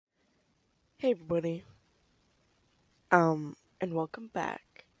Hey everybody, and welcome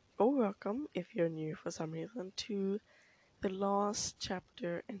back, or welcome if you're new for some reason to the last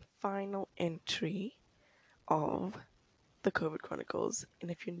chapter and final entry of the COVID Chronicles. And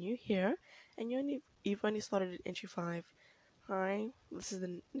if you're new here and you've only started at entry 5, hi, this is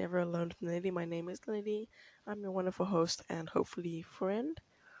the Never Alone with Lady. My name is Lady. I'm your wonderful host and hopefully friend.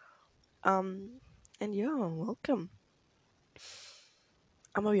 Um, and yeah, welcome.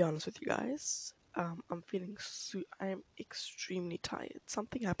 I'm gonna be honest with you guys. I'm extremely tired.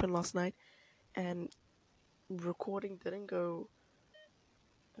 Something happened last night, and recording didn't go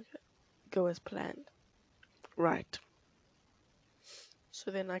as planned. Right.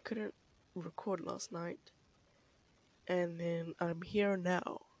 So then I couldn't record last night, and then I'm here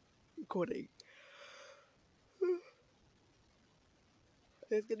now recording.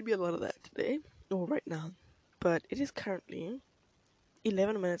 There's gonna be a lot of that today, or right now, but it is currently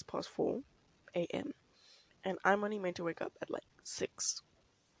 11 minutes past 4 a.m. and I'm only meant to wake up at like 6,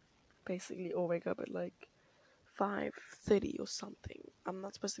 basically, or wake up at like 5:30 or something. I'm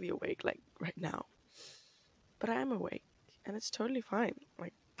not supposed to be awake like right now, but I am awake, and it's totally fine.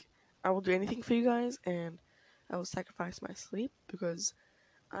 Like, I will do anything for you guys, and I will sacrifice my sleep because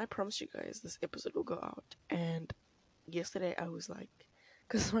I promise you guys this episode will go out. And yesterday I was like,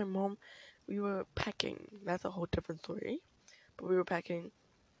 because my mom, we were packing. That's a whole different story. But we were packing,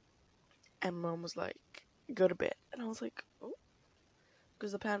 and mom was like, "Go to bed," and I was like, "Oh,"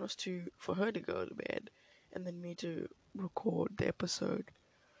 because the plan was for her to go to bed, and then me to record the episode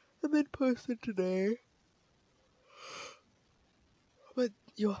and then post it today. But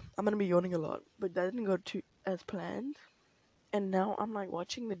yo, I'm gonna be yawning a lot. But that didn't go to as planned. And now I'm like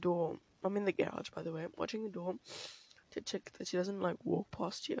watching the door. I'm in the garage, by the way. I'm watching the door to check that she doesn't like walk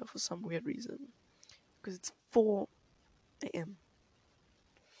past here for some weird reason. Because it's 4 a.m.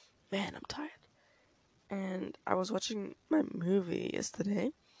 Man, I'm tired. And I was watching my movie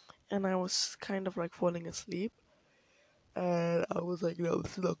yesterday, and I was kind of like falling asleep. And I was like, no,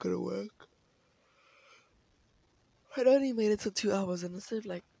 this is not gonna work. I only made it to 2 hours, and I still have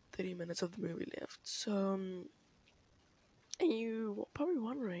like 30 minutes of the movie left. So, and you probably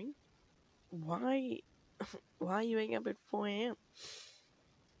wondering why are you waking up at 4 a.m.?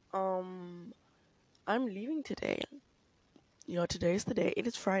 Um, I'm leaving today. Today's the day. It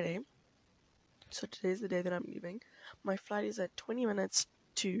is Friday, so today's the day that I'm leaving. My flight is at 20 minutes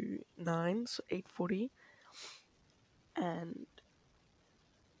to 9, so 8:40, and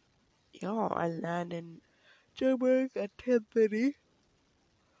yeah, I land in Joburg at 10:30.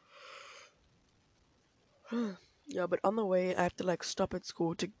 Yeah, but on the way, I have to like stop at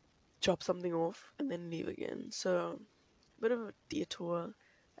school to drop something off and then leave again. So, a bit of a detour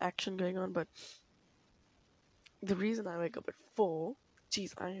action going on, but the reason I wake up at 4,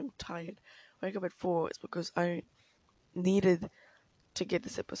 geez, I am tired. I wake up at 4 is because I needed to get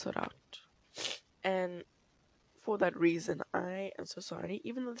this episode out. And for that reason, I am so sorry.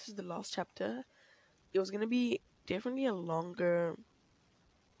 Even though this is the last chapter, it was gonna be definitely a longer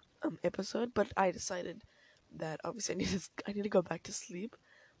episode, but I decided that obviously I need to go back to sleep,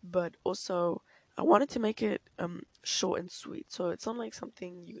 but also I wanted to make it short and sweet, so it's not like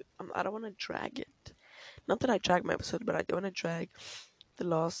something I don't want to drag it. Not that I drag my episode, but I don't want to drag the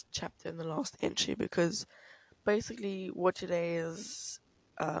last chapter and the last entry because basically what today is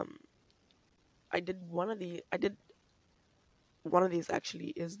um I did one of these actually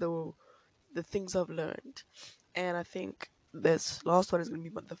is the things I've learned, and I think this last one is gonna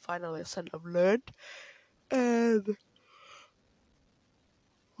be the final lesson I've learned and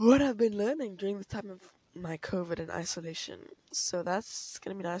what I've been learning during the time of my COVID and isolation. So that's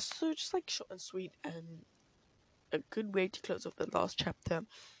gonna be nice. So just like short and sweet and a good way to close off the last chapter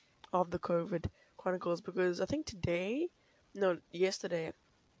of the COVID Chronicles because I think yesterday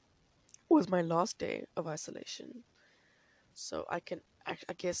was my last day of isolation. So I can, I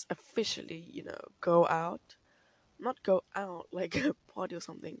guess, officially, go out. Not go out like a party or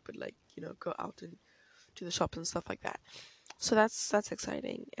something, but like, go out and to the shops and stuff like that. So that's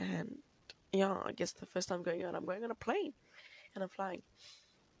exciting. And yeah, I guess the first time going out, I'm going on a plane and I'm flying.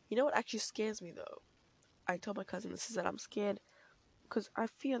 You know what actually scares me though? I told my cousin this is that I'm scared because I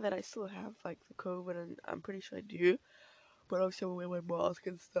fear that I still have like the COVID, and I'm pretty sure I do. But obviously, I wear my mask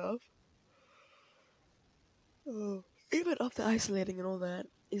and stuff. Oh. Even after isolating and all that,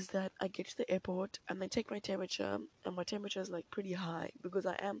 is that I get to the airport and they take my temperature, and my temperature is like pretty high because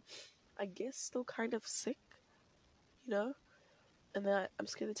I am, I guess, still kind of sick, you know? And then I'm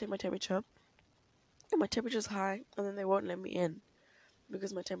scared to take my temperature, and my temperature's high, and then they won't let me in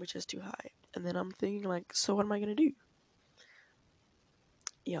because my temperature is too high. And then I'm thinking, like, so what am I gonna do?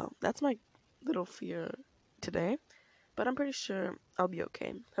 Yeah, that's my little fear today, but I'm pretty sure I'll be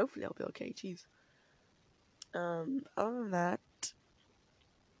okay. Hopefully, I'll be okay. Jeez. Other than that,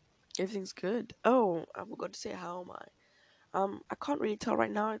 everything's good. Oh, I forgot to say how am I? I can't really tell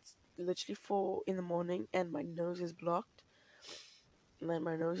right now. It's literally 4 in the morning, and my nose is blocked, and then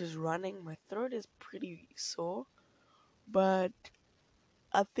my nose is running. My throat is pretty sore, but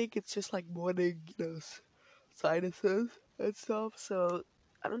I think it's just like morning, sinuses and stuff. So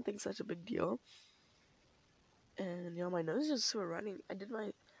I don't think it's such a big deal. And my nose is just super running. I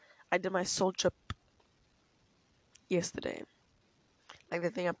did my soul trip yesterday. Like the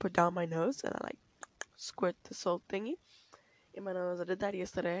thing I put down my nose and I like squirt the salt thingy in my nose. I did that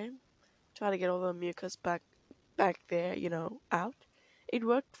yesterday. Try to get all the mucus back there, out. It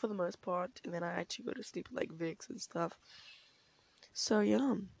worked for the most part, and then I had to go to sleep with like Vicks and stuff. So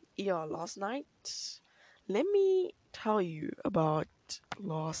yeah, last night. Let me tell you about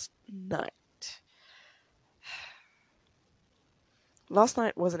last night. Last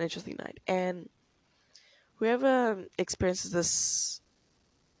night was an interesting night, and whoever experiences this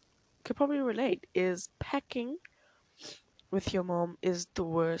could probably relate. Is packing with your mom is the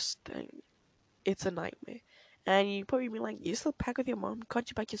worst thing. It's a nightmare. And you probably mean like, you still pack with your mom? Can't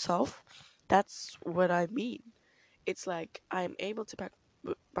you pack yourself? That's what I mean. It's like I'm able to pack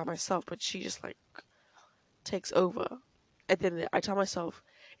by myself, but she just like takes over. And then I tell myself,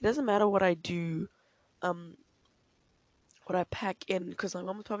 it doesn't matter what I do, um, what I pack in, because my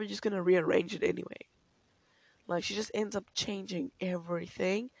mom's probably just gonna rearrange it anyway. Like she just ends up changing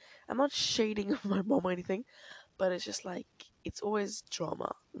everything. I'm not shading my mom or anything, but it's just like it's always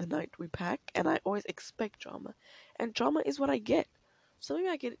drama the night we pack, and I always expect drama, and drama is what I get. So maybe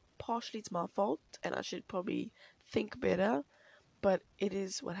I get partially it's my fault, and I should probably think better. But it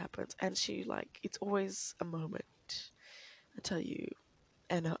is what happens, and she like it's always a moment. I tell you,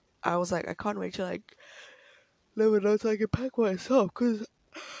 and I was like, I can't wait to like live it out so I can pack myself, cause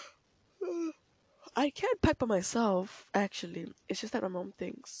I can pack by myself. Actually, it's just that my mom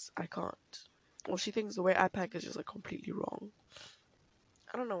thinks I can't. Well, she thinks the way I pack is just like completely wrong.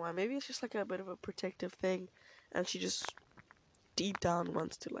 I don't know why. Maybe it's just like a bit of a protective thing, and she just deep down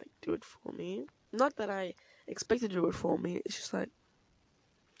wants to like do it for me. Not that I expect her to do it for me. It's just like,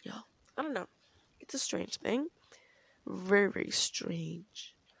 yeah, I don't know. It's a strange thing. Very very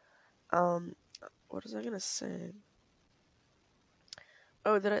strange. Um, what was I gonna say?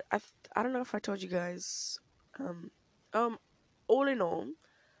 Oh, that I don't know if I told you guys. Um, um, all in all,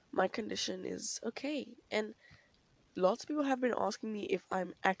 my condition is okay, and lots of people have been asking me if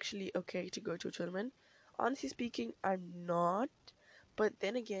I'm actually okay to go to a tournament. Honestly speaking, I'm not. But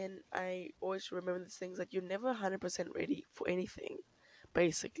then again, I always remember these things like you're never 100% ready for anything,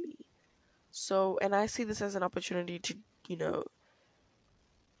 basically. So, and I see this as an opportunity to, you know,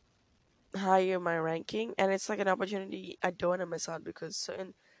 higher my ranking, and it's like an opportunity I don't want to miss out because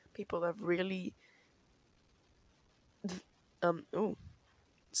certain people have really, oh,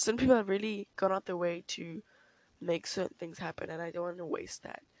 certain people have really gone out their way to make certain things happen, and I don't want to waste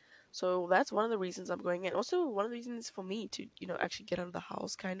that. So that's one of the reasons I'm going in. Also, one of the reasons for me to, actually get out of the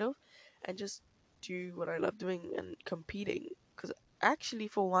house, kind of, and just do what I love doing and competing. Because actually,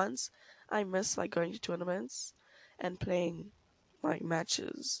 for once, I miss like going to tournaments and playing like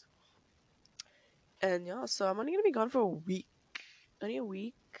matches. And yeah, so I'm only gonna be gone for a week, only a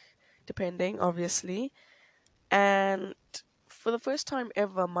week, depending, obviously. And for the first time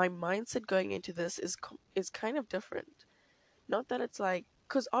ever, my mindset going into this is kind of different. Not that it's like,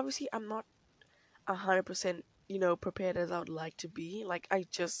 because obviously I'm not 100%, prepared as I would like to be. Like,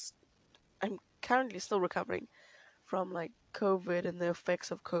 I'm currently still recovering from like COVID and the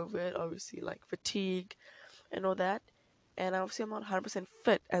effects of COVID, obviously, like fatigue and all that. And obviously, I'm not 100%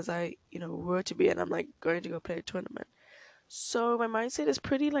 fit as I, were to be, and I'm like going to go play a tournament. So my mindset is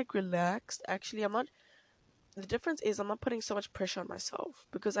pretty like relaxed. Actually, the difference is I'm not putting so much pressure on myself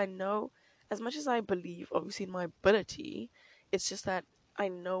because I know, as much as I believe obviously in my ability, it's just that I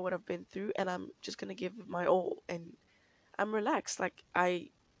know what I've been through and I'm just gonna give it my all, and I'm relaxed. Like, I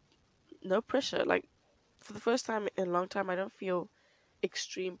no pressure. Like, for the first time in a long time, I don't feel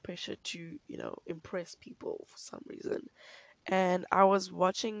extreme pressure to, impress people for some reason. And I was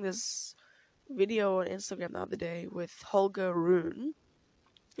watching this video on Instagram the other day with Holger Rune,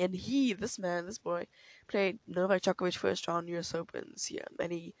 and this boy, played Novak Djokovic first round US Opens here,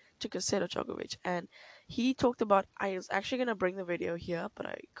 and he took a set of Djokovic. And he talked about, I was actually gonna bring the video here, but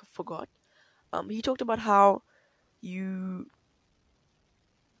I forgot. He talked about how you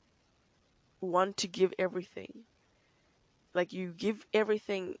want to give everything, like you give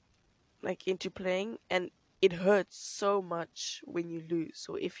everything, like into playing, and it hurts so much when you lose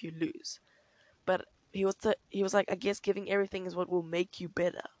or if you lose. But he was like, I guess giving everything is what will make you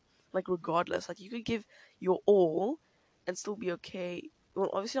better. Like regardless, like you could give your all and still be okay. Well,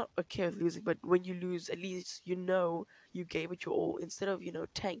 obviously not okay with losing, but when you lose, at least you know you gave it your all instead of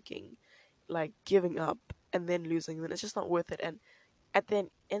tanking, like giving up and then losing. Then it's just not worth it. And at the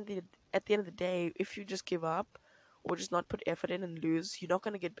at the end of the day, if you just give up or just not put effort in and lose, you're not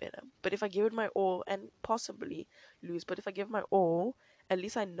gonna get better. But if I give it my all and possibly lose, but if I give my all, at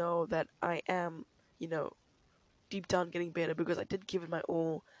least I know that I am, you know, deep down getting better because I did give it my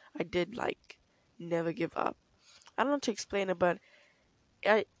all. I did like never give up. I don't know how to explain it, but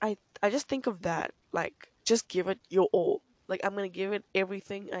I just think of that like just give it your all. Like I'm gonna give it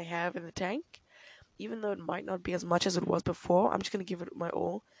everything I have in the tank, even though it might not be as much as it was before. I'm just gonna give it my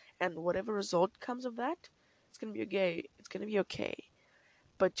all, and whatever result comes of that, it's gonna be okay. It's gonna be okay.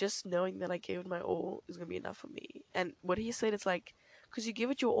 But just knowing that I gave it my all is gonna be enough for me. And what he said is like, because you give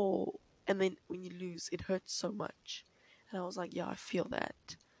it your all, and then when you lose, it hurts so much. And I was like, yeah, I feel that.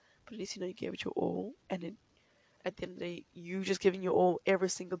 But at least you gave it your all, and at the end of the day, you just giving your all every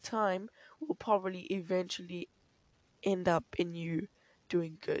single time will probably eventually end up in you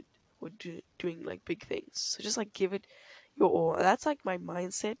doing good or doing like big things. So just like give it your all. That's like my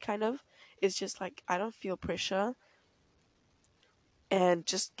mindset kind of. It's just like I don't feel pressure and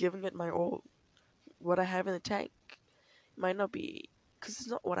just giving it my all. What I have in the tank might not be because it's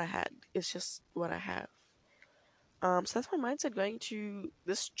not what I had. It's just what I have. So that's my mindset going to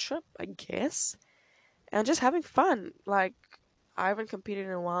this trip, I guess, and just having fun. Like I haven't competed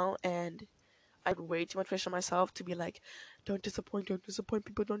in a while, and I put way too much pressure on myself to be like, don't disappoint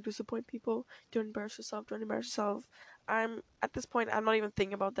people, don't disappoint people, don't embarrass yourself, don't embarrass yourself. I'm at this point, I'm not even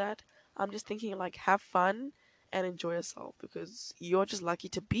thinking about that. I'm just thinking like, have fun and enjoy yourself because you're just lucky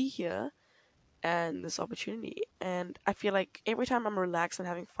to be here and this opportunity. And I feel like every time I'm relaxed and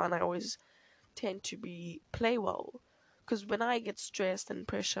having fun, I always tend to be play well. Because when I get stressed and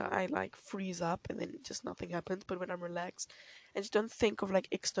pressure, I like freeze up and then just nothing happens. But when I'm relaxed and just don't think of like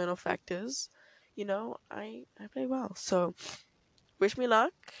external factors, I play well. So wish me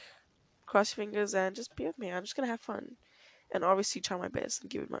luck, cross your fingers, and just be with me. I'm just gonna have fun and obviously try my best and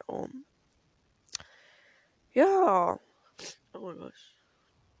give it my all. Yeah. Oh my gosh,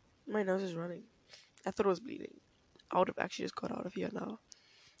 my nose is running. I thought it was bleeding. I would have actually just got out of here now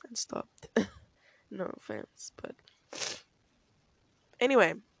and stopped. No offense, but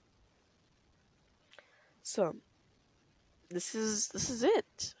anyway. So this is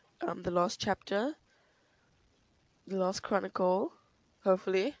it. The last chapter, the last chronicle,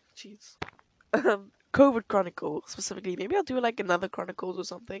 hopefully. Jeez. COVID chronicle specifically. Maybe I'll do like another chronicles or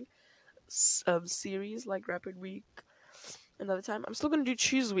something. Series like Rapid Week. Another time. I'm still gonna do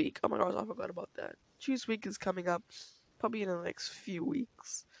Choose Week. Oh my gosh, I forgot about that. Choose Week is coming up, probably in the next few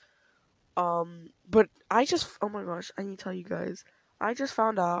weeks. But oh my gosh, I need to tell you guys. I just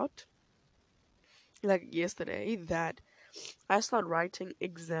found out like yesterday that I start writing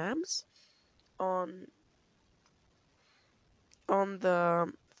exams on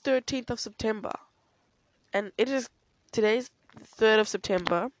the 13th of September. And it is today's 3rd of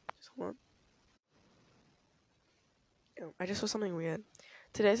September. Hold on. Oh, I just saw something weird.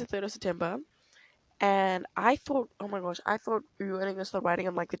 Today's the 3rd of September. And I thought, oh my gosh, I thought we were going to start writing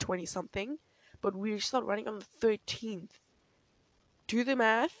on like the 20 something. But we start writing on the 13th. Do the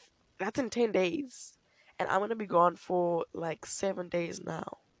math. That's in 10 days. And I'm going to be gone for like 7 days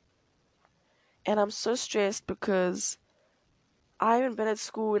now. And I'm so stressed because I haven't been at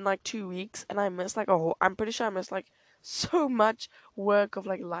school in like 2 weeks, and I missed like I'm pretty sure I missed like so much work of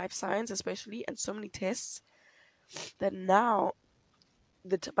like life science, especially, and so many tests that now,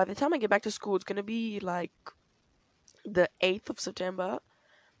 by the time I get back to school, it's gonna be like the 8th of September,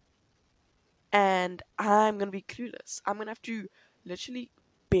 and I'm gonna be clueless. I'm gonna have to literally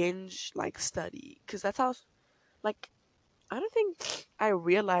binge like study, because that's how, like, I don't think I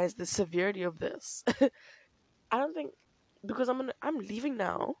realize the severity of this. I don't think, because I'm leaving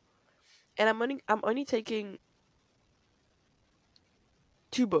now, and I'm only taking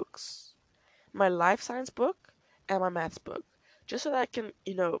 2 books, my life science book and my maths book, just so that I can,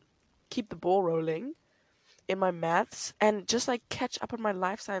 keep the ball rolling in my maths and just like catch up on my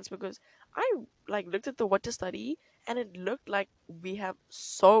life science because I like looked at the what to study and it looked like we have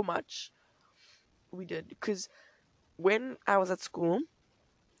so much we did because when I was at school,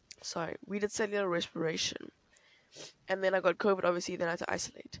 sorry, we did cellular respiration and then I got COVID, obviously, then I had to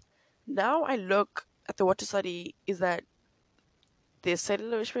isolate. Now I look at the what to study is that there's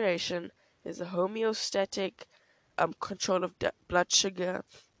cellular respiration, there's a homeostatic control of blood sugar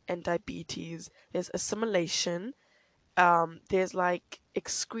and diabetes, there's assimilation, There's like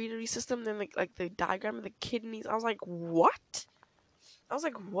excretory system, then like the diagram of the kidneys. I was like, what? I was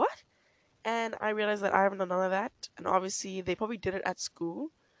like, what? And I realized that I haven't done none of that. And obviously, they probably did it at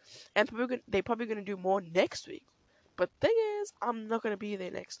school, and they probably gonna do more next week. But thing is, I'm not gonna be there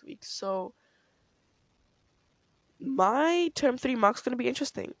next week, so my term three mark's gonna be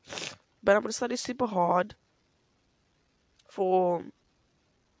interesting. But I'm gonna study super hard for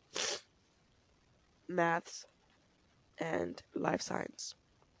maths and life science.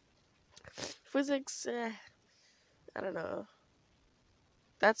 Physics, I don't know.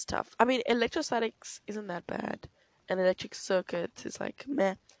 That's tough. I mean, electrostatics isn't that bad, and electric circuits is like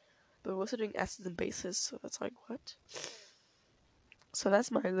meh. But we're also doing acids and bases, so that's like what? So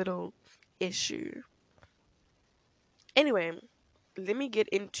that's my little issue. Anyway, let me get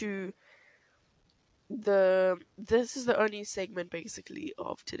into the. This is the only segment basically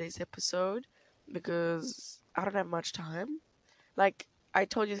of today's episode because I don't have much time. Like I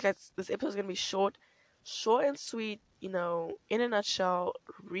told you guys, this episode is gonna be short and sweet. You know, in a nutshell,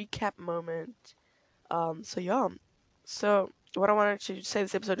 recap moment. So yeah. So what I wanted to say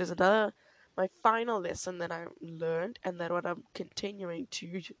this episode is another my final lesson that I learned, and that what I'm continuing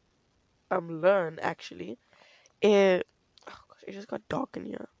to learn actually is oh gosh, it just got dark in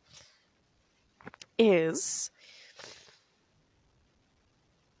here. Is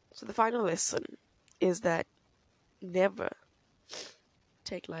so the final lesson is that never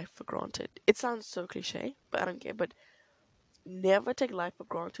take life for granted. It sounds so cliche, but I don't care. But never take life for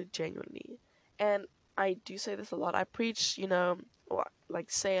granted genuinely. And I do say this a lot. I preach, or like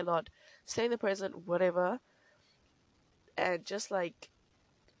say a lot, stay in the present, whatever, and just like,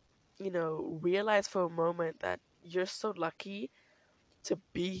 realize for a moment that you're so lucky to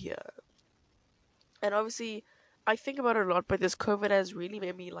be here. And obviously, I think about it a lot, but this COVID has really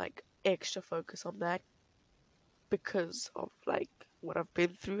made me like extra focus on that because of like what I've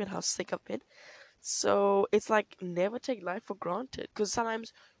been through and how sick I've been. So it's like never take life for granted because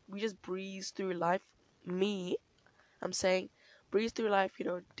sometimes we just breeze through life. Me, I'm saying breeze through life,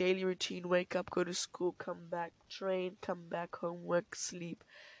 daily routine, wake up, go to school, come back, train, come back, homework, sleep,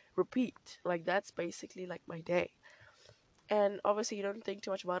 repeat. Like that's basically like my day. And obviously you don't think too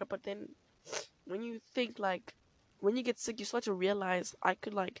much about it, but then when you think like when you get sick you start to realize I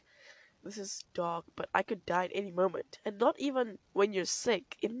could like this is dark, but I could die at any moment. And not even when you're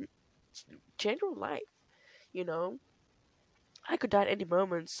sick, in general life, you know? I could die at any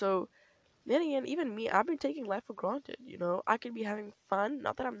moment. So then again, even me, I've been taking life for granted. I could be having fun,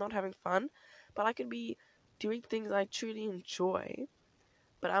 not that I'm not having fun, but I could be doing things I truly enjoy.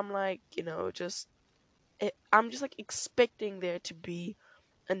 But I'm like, I'm just like expecting there to be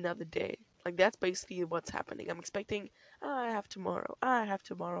another day. Like that's basically what's happening. I'm expecting, I have tomorrow,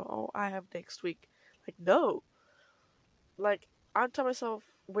 oh, I have next week. Like no, like I tell myself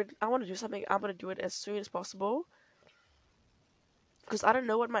when I want to do something, I'm gonna do it as soon as possible because I don't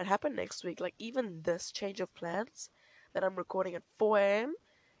know what might happen next week. Like even this change of plans that I'm recording at 4 a.m.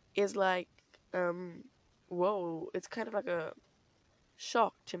 is like, um, whoa, it's kind of like a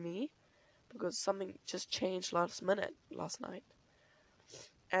shock to me because something just changed last minute last night.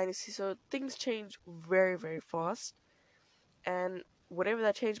 And you see, so things change very, very fast. And whatever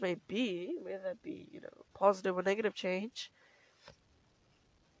that change may be, whether that be, positive or negative change,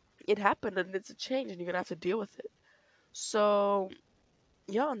 it happened and it's a change and you're gonna have to deal with it. So,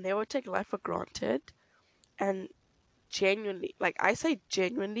 yeah, never take life for granted. And genuinely, like I say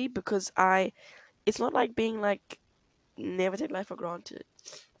genuinely because it's not like being like, never take life for granted,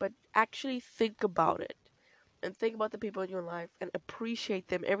 but actually think about it and think about the people in your life and appreciate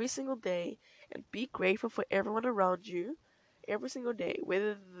them every single day and be grateful for everyone around you every single day,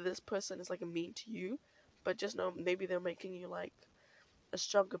 whether this person is like a mean to you, but just know maybe they're making you like a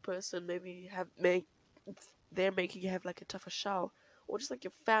stronger person, maybe they're making you have like a tougher shell, or just like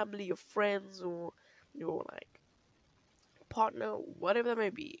your family, your friends, or your like partner, whatever that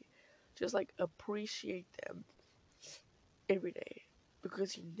may be. Just like appreciate them every day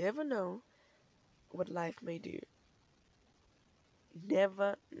because you never know what life may do.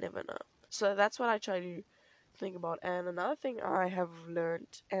 Never, never know. So that's what I try to think about. And another thing I have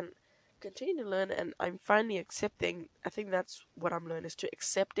learned and continue to learn, and I'm finally accepting, I think that's what I'm learning is to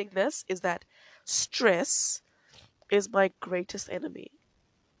accepting this, is that stress is my greatest enemy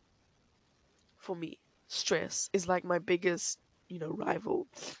for me. Stress is like my biggest, rival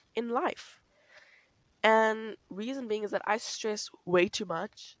in life. And reason being is that I stress way too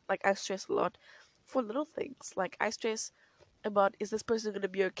much. Like I stress a lot for little things. Like I stress about, is this person going to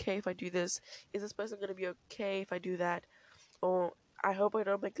be okay if I do this? Is this person going to be okay if I do that? Or I hope I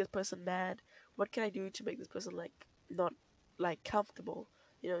don't make this person mad. What can I do to make this person like not like comfortable.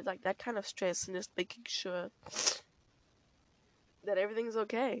 Like that kind of stress, and just making sure that everything's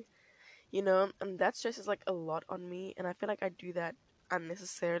okay. And that stress is like a lot on me, and I feel like I do that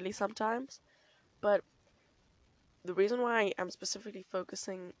unnecessarily sometimes. But the reason why I'm specifically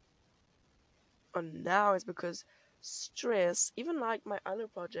focusing on now is because stress, even like my other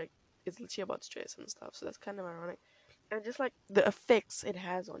project, is literally about stress and stuff. So that's kind of ironic. And just like the effects it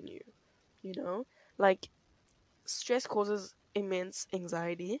has on you, you know? Like stress causes immense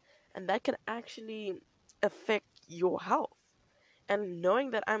anxiety, and that can actually affect your health. And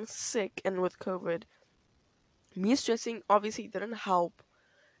knowing that I'm sick and with COVID, me stressing obviously didn't help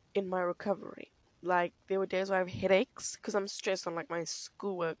in my recovery. Like there were days where I have headaches because I'm stressed on like my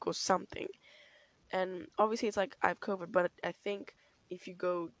schoolwork or something. And obviously it's like I have COVID, but I think if you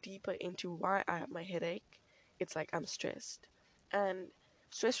go deeper into why I have my headache, it's like I'm stressed. And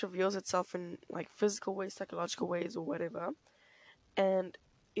stress reveals itself in like physical ways, psychological ways, or whatever. And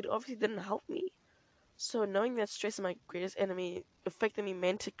it obviously didn't help me. So knowing that stress is my greatest enemy affecting me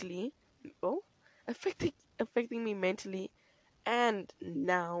mentally, oh, affecting me mentally and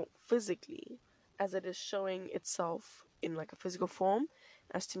now physically, as it is showing itself in like a physical form,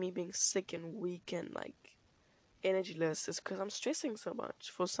 as to me being sick and weak and like energyless, is because I'm stressing so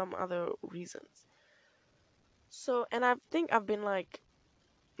much for some other reasons. So, and I think I've been like,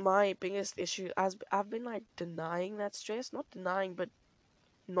 my biggest issue as I've been like denying that stress, not denying, but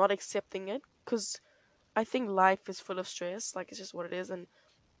not accepting it, because I think life is full of stress, like it's just what it is. And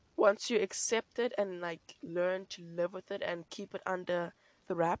once you accept it and like learn to live with it and keep it under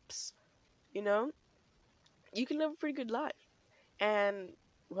the wraps, you know, you can live a pretty good life. And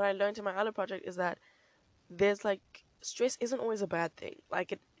what I learned in my other project is that there's like stress isn't always a bad thing.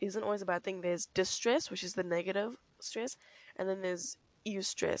 Like it isn't always a bad thing. There's distress, which is the negative stress, and then there's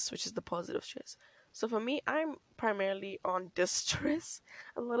eustress, which is the positive stress. So for me, I'm primarily on distress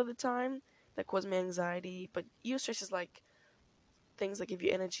a lot of the time that cause me anxiety. But eustress is like things that give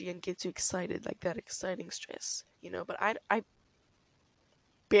you energy and gets you excited, like that exciting stress, But I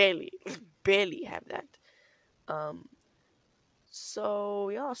barely, barely have that. Um, So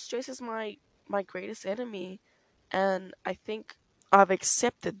yeah, stress is my greatest enemy, and I think I've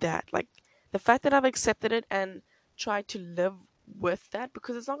accepted that. Like the fact that I've accepted it and tried to live with that,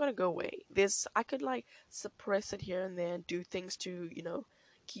 because it's not gonna go away. I could like suppress it here and there and do things to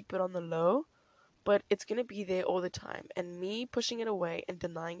keep it on the low, but it's gonna be there all the time. And me pushing it away and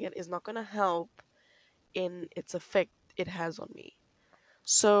denying it is not gonna help in its effect it has on me.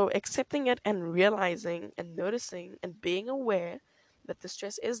 So accepting it and realizing and noticing and being aware that the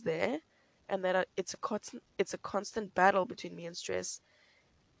stress is there, and that it's a constant battle between me and stress,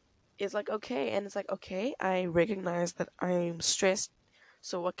 is like okay. And it's like okay, I recognize that I'm stressed.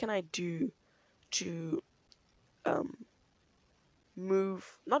 So what can I do to um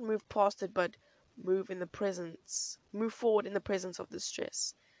move not move past it, but move forward in the presence of the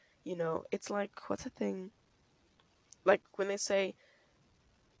stress. It's like, what's the thing, like when they say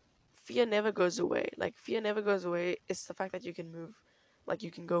fear never goes away. Like fear never goes away. It's the fact that you can move, like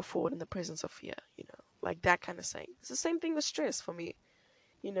you can go forward in the presence of fear. Like that kind of saying. It's the same thing with stress for me.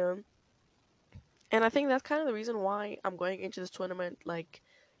 You know, and I think that's kind of the reason why I'm going into this tournament, like,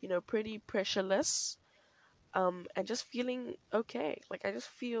 pretty pressureless, and just feeling okay. Like I just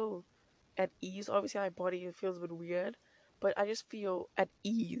feel at ease. Obviously, my body feels a bit weird, but I just feel at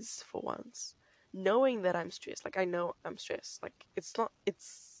ease for once, knowing that I'm stressed. Like I know I'm stressed. Like it's not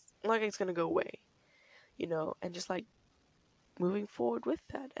like it's gonna go away. And just like moving forward with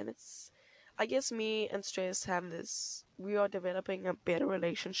that. And I guess me and stress have this, we are developing a better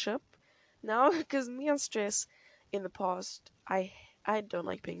relationship now because me and stress in the past, I don't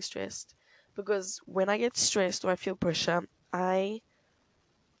like being stressed because when I get stressed or I feel pressure, I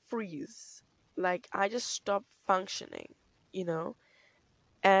freeze. Like I just stop functioning, you know?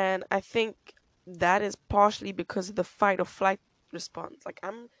 And I think that is partially because of the fight or flight response. Like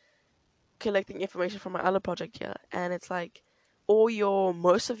I'm collecting information from my other project here, and it's like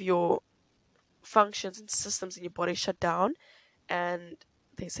most of your functions and systems in your body shut down, and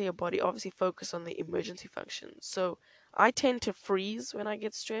they say your body obviously focus on the emergency functions. So I tend to freeze when I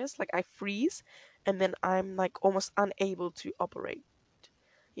get stressed. Like I freeze, and then I'm like almost unable to operate.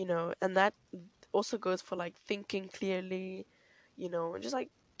 And that also goes for like thinking clearly, and just like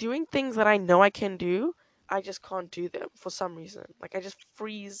doing things that I know I can do. I just can't do them for some reason. Like I just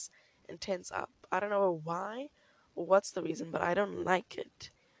freeze and tense up. I don't know why or what's the reason, but I don't like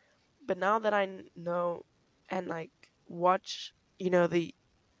it. But now that know and like watch, the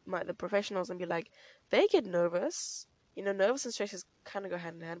professionals and be like, they get nervous. Nervous and stress is kind of go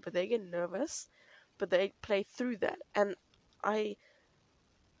hand in hand, but they get nervous. but they play through that, and I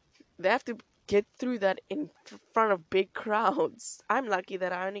they have to get through that in front of big crowds. I'm lucky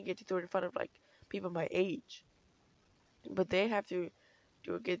that I only get to do it in front of like people my age, but they have to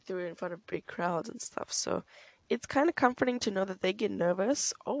get through it in front of big crowds and stuff. So it's kind of comforting to know that they get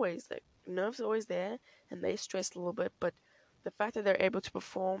nervous always. Like nerves are always there, and they stress a little bit. But the fact that they're able to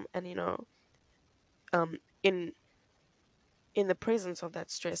perform and um, in the presence of that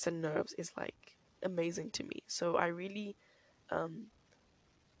stress and nerves is like amazing to me. So I really um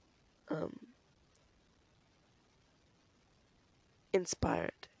um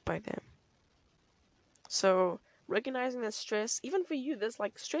inspired by them. So recognizing that stress, even for you, this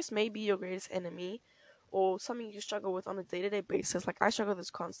like stress may be your greatest enemy or something you struggle with on a day-to-day basis. Like I struggle with this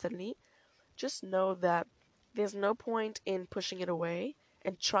constantly. Just know that there's no point in pushing it away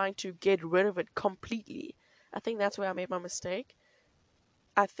and trying to get rid of it completely. I think that's where I made my mistake.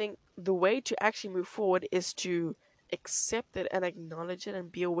 I think the way to actually move forward is to accept it and acknowledge it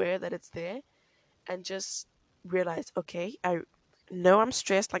and be aware that it's there and just realize, okay, I know I'm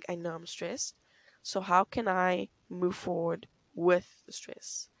stressed, like I know I'm stressed. So how can I move forward with the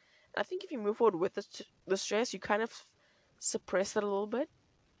stress? I think if you move forward with the stress, you kind of suppress it a little bit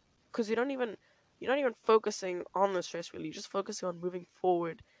because you're not even focusing on the stress really. You're just focusing on moving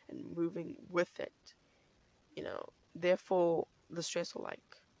forward and moving with it. Therefore the stress will like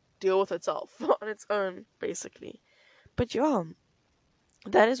deal with itself on its own, basically. But yeah,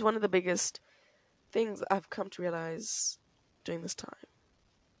 that is one of the biggest things I've come to realize during this time.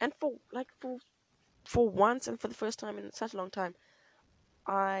 And for once and for the first time in such a long time,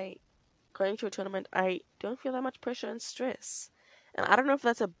 I going to a tournament, I don't feel that much pressure and stress. And I don't know if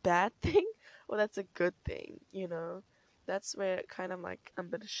that's a bad thing or that's a good thing. That's where kind of like I'm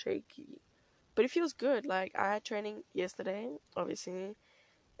a bit shaky. But it feels good. Like I had training yesterday, obviously,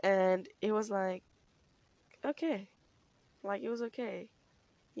 and it was like okay. Like it was okay.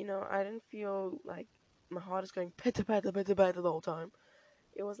 I didn't feel like my heart is going peta peta peta peta the whole time.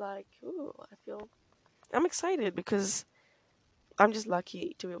 It was like, ooh, I'm excited because I'm just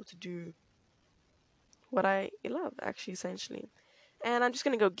lucky to be able to do what I love, actually, essentially. And I'm just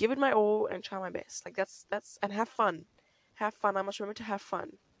gonna go give it my all and try my best. Like that's and have fun, have fun. I must remember to have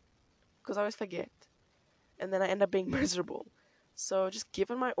fun because I always forget, and then I end up being miserable. So just give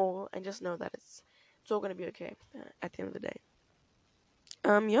it my all and just know that it's all gonna be okay at the end of the day.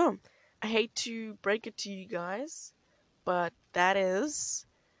 Yeah, I hate to break it to you guys, but that is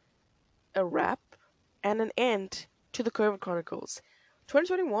a wrap and an end to the COVID Chronicles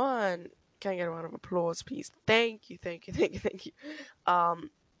 2021. Can I get a round of applause, please? Thank you, thank you, thank you, thank you.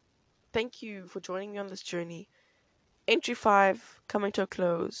 Um, thank you for joining me on this journey. Entry 5 coming to a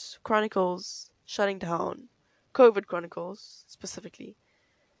close. Chronicles shutting down. COVID Chronicles, specifically.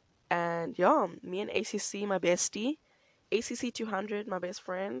 And yeah, me and ACC, my bestie, ACC 200, my best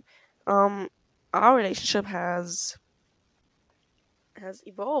friend, um, our relationship has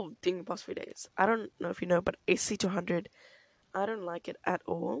evolved during the past few days. I don't know if you know, but AC 200, I don't like it at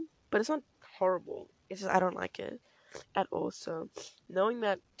all. But it's not horrible. It's just I don't like it at all. So knowing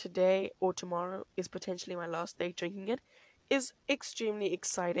that today or tomorrow is potentially my last day drinking it is extremely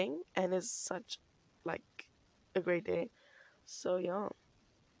exciting and is such like a great day. So yeah.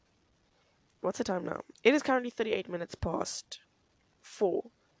 What's the time now? It is currently 38 minutes past 4.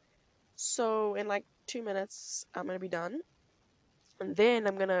 So in like 2 minutes I'm going to be done. And then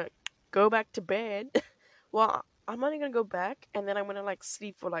I'm gonna go back to bed. Well, I'm only gonna go back, and then I'm gonna like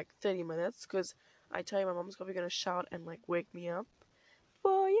sleep for like 30 minutes, cause I tell you, my mom's probably gonna shout and like wake me up.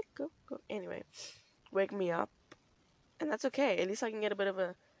 Before you go. Anyway, wake me up, and that's okay. At least I can get a bit of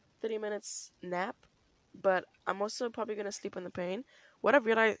a 30 minutes nap. But I'm also probably gonna sleep on the plane. What I've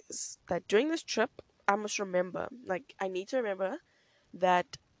realized is that during this trip, I must remember, like, I need to remember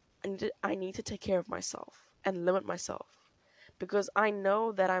that I need to take care of myself and limit myself because I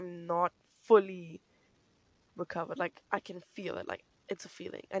know that I'm not fully recovered. Like I can feel it. Like it's a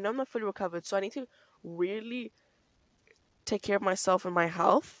feeling. I know I'm not fully recovered, so I need to really take care of myself and my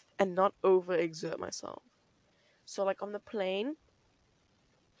health and not overexert myself. So like on the plane,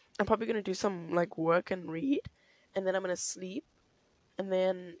 I'm probably gonna do some like work and read, and then I'm gonna sleep, and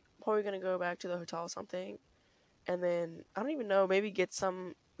then probably gonna go back to the hotel or something, and then I don't even know, maybe get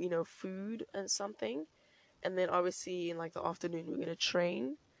some food and something, and then obviously in like the afternoon we're gonna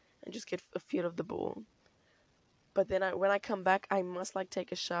train and just get a feel of the ball. But then when I come back, I must like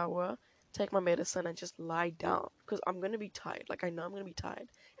take a shower, take my medicine, and just lie down because I'm gonna be tired. Like I know I'm gonna be tired,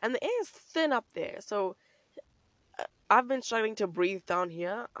 and the air is thin up there. So I've been struggling to breathe down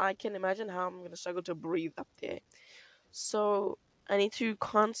here. I can imagine how I'm gonna struggle to breathe up there. So I need to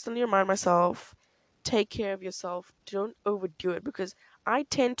constantly remind myself take care of yourself. Don't overdo it, because I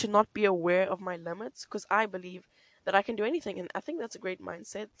tend to not be aware of my limits because I believe that I can do anything, and I think that's a great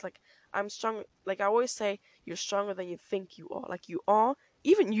mindset. It's like I'm strong. Like I always say, you're stronger than you think you are. Like you are,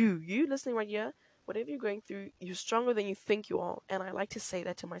 even you listening right here, whatever you're going through, you're stronger than you think you are. And I like to say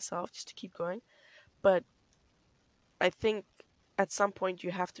that to myself just to keep going. But I think at some point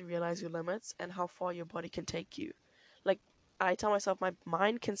you have to realize your limits and how far your body can take you. Like I tell myself my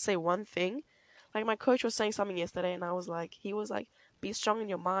mind can say one thing. Like my coach was saying something yesterday and he was like, be strong in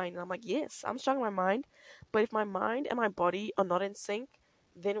your mind. And I'm like, yes, I'm strong in my mind. But if my mind and my body are not in sync,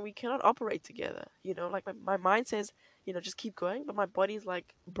 then we cannot operate together. Like my mind says, just keep going. But my body's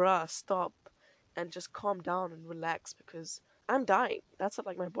like, bruh, stop and just calm down and relax because I'm dying. That's what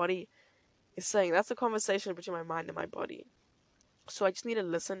like my body is saying. That's a conversation between my mind and my body. So I just need to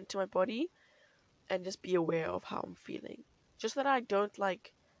listen to my body and just be aware of how I'm feeling. Just that I don't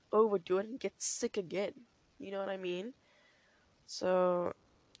like overdo it and get sick again. You know what I mean? So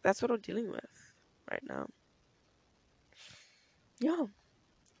that's what I'm dealing with right now. Yeah.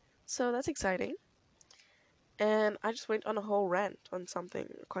 So that's exciting. And I just went on a whole rant on something.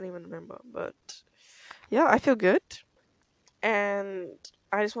 I can't even remember. But yeah, I feel good. And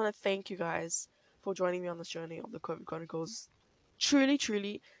I just want to thank you guys for joining me on this journey of the COVID Chronicles. Truly,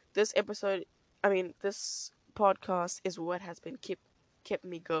 truly, this episode, this podcast is what has been kept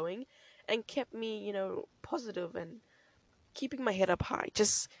me going and kept me, positive and keeping my head up high.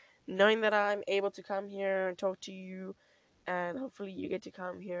 Just knowing that I'm able to come here and talk to you, and hopefully you get to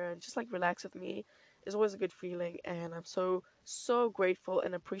come here and just like relax with me is always a good feeling. And I'm so, so grateful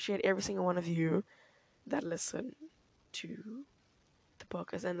and appreciate every single one of you that listen to the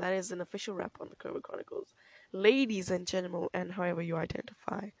podcast, and that is an official wrap on the COVID Chronicles, ladies and gentlemen, and however you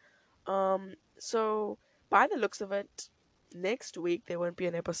identify. So by the looks of it, next week there won't be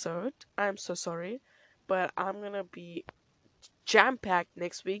an episode. I'm so sorry, but I'm gonna be jam packed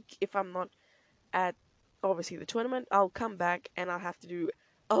next week. If I'm not at obviously the tournament, I'll come back and I'll have to do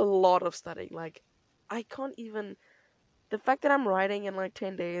a lot of studying. Like I can't even. The fact that I'm writing in like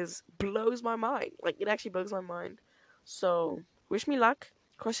 10 days blows my mind. Like it actually blows my mind. So wish me luck.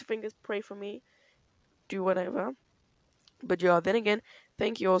 Cross your fingers. Pray for me. Do whatever. But yeah, then again,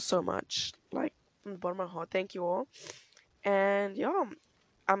 thank you all so much. Like from the bottom of my heart, thank you all. And yeah,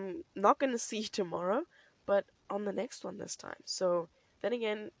 I'm not gonna see you tomorrow, but on the next one this time. So then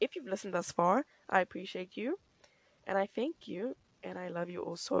again, if you've listened thus far, I appreciate you and I thank you and I love you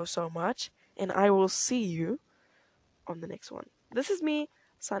all so so much. And I will see you on the next one. This is me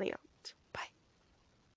signing out.